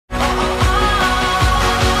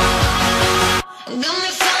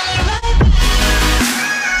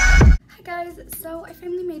So I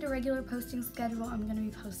finally made a regular posting schedule. I'm going to be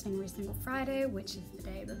posting every single Friday, which is the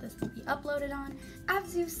day that this will be uploaded on.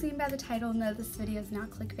 As you've seen by the title, no, this video is not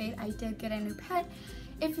clickbait. I did get a new pet.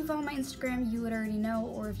 If you follow my Instagram, you would already know,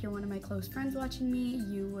 or if you're one of my close friends watching me,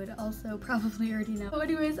 you would also probably already know. So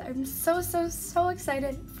anyways, I'm so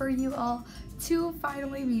excited for you all to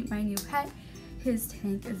finally meet my new pet. His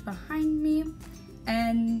tank is behind me,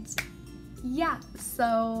 and yeah,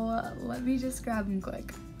 so let me just grab him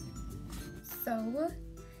quick. So,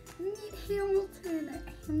 meet Hamilton.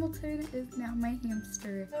 Hamilton is now my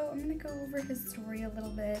hamster. So I'm gonna go over his story a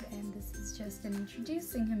little bit, and this is just an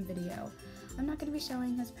introducing him video. I'm not gonna be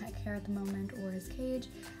showing his pet care at the moment or his cage.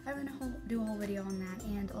 I'm gonna do a whole video on that,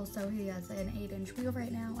 and also he has an 8-inch wheel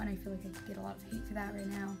right now, and I feel like I could get a lot of hate for that right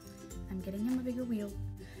now. I'm getting him a bigger wheel.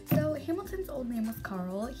 So Hamilton's old name was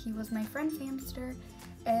Carl. He was my friend's hamster,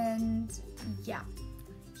 and yeah.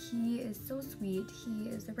 He is so sweet. He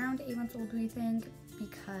is around 8 months old, we think,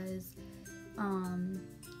 because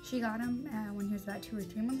she got him when he was about 2 or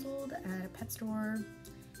 3 months old at a pet store,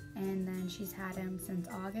 and then she's had him since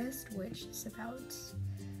August, which is about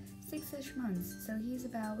 6-ish months. So he's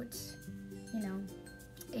about,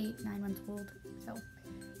 8, 9 months old. So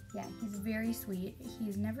yeah, he's very sweet.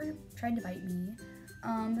 He's never tried to bite me.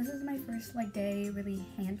 This is my first day really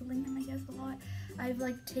handling him, I guess, a lot. I've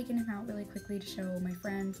taken him out really quickly to show my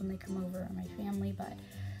friends when they come over, or my family, but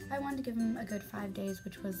I wanted to give him a good 5 days,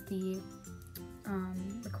 which was the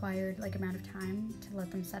required amount of time to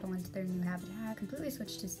let them settle into their new habitat. Completely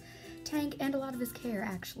switched his tank and a lot of his care,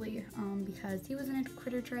 actually, because he was in a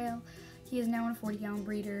critter trail. He is now in a 40-gallon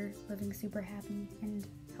breeder, living super happy and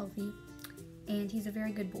healthy, and he's a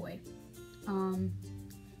very good boy.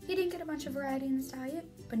 He didn't get a bunch of variety in his diet,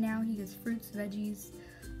 but now he gets fruits, veggies.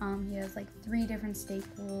 He has 3 different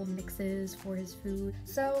staple mixes for his food.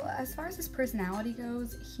 So as far as his personality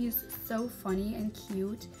goes, he's so funny and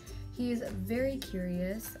cute. He's very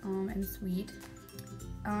curious and sweet.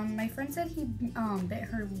 My friend said he bit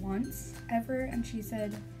her once ever, and she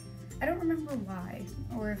said, I don't remember why,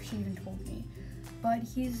 or if she even told me, but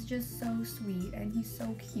he's just so sweet and he's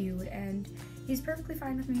so cute, and he's perfectly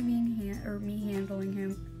fine with me me handling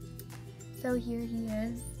him. So here he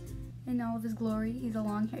is in all of his glory. He's a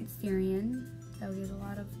long-haired Syrian, so he has a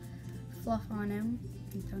lot of fluff on him.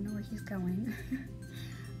 I don't know where he's going.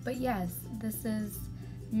 But yes, this is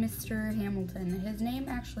Mr. Hamilton. His name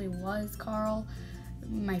actually was Carl.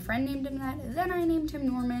 My friend named him that, then I named him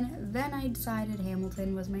Norman, then I decided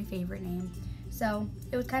Hamilton was my favorite name. So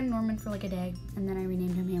it was kind of Norman for a day, and then I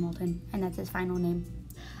renamed him Hamilton, and that's his final name.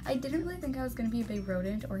 I didn't really think I was going to be a big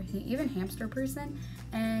rodent or even hamster person,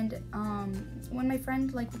 and when my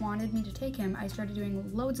friend wanted me to take him, I started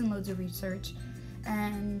doing loads and loads of research,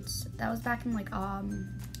 and that was back in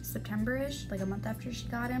September-ish, a month after she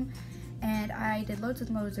got him, and I did loads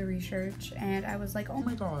and loads of research, and I was like, oh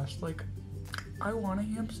my gosh, I want a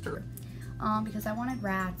hamster. Because I wanted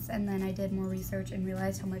rats, and then I did more research and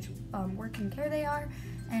realized how much work and care they are,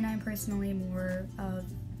 and I'm personally more of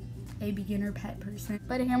a beginner pet person.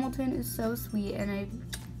 But Hamilton is so sweet, and I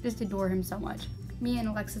just adore him so much. Me and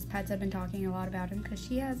Alexa's Pets have been talking a lot about him because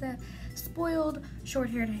she has a spoiled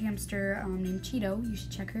short-haired hamster named Cheeto. You should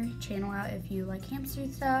check her channel out if you like hamster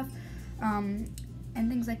stuff and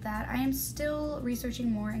things like that. I am still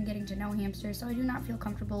researching more and getting to know hamsters, so I do not feel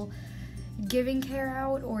comfortable giving care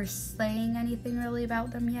out or saying anything really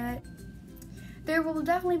about them yet. There will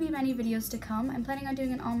definitely be many videos to come. I'm planning on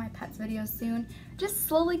doing an all my pets video soon. Just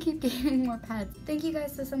slowly keep getting more pets. Thank you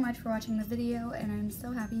guys so much for watching the video, and I'm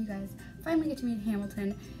so happy you guys finally get to meet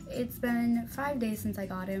Hamilton. It's been 5 days since I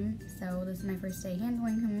got him, so this is my first day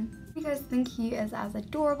handling him. You guys think he is as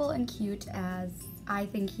adorable and cute as I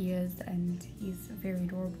think he is, and he's very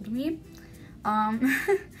adorable to me.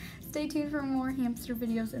 Stay tuned for more hamster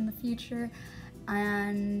videos in the future,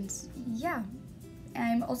 and yeah.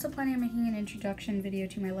 I'm also planning on making an introduction video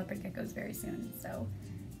to my leopard geckos very soon, so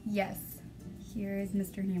yes, here is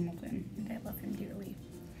Mr. Hamilton, and I love him dearly.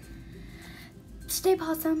 Stay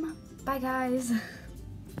possum. Bye guys.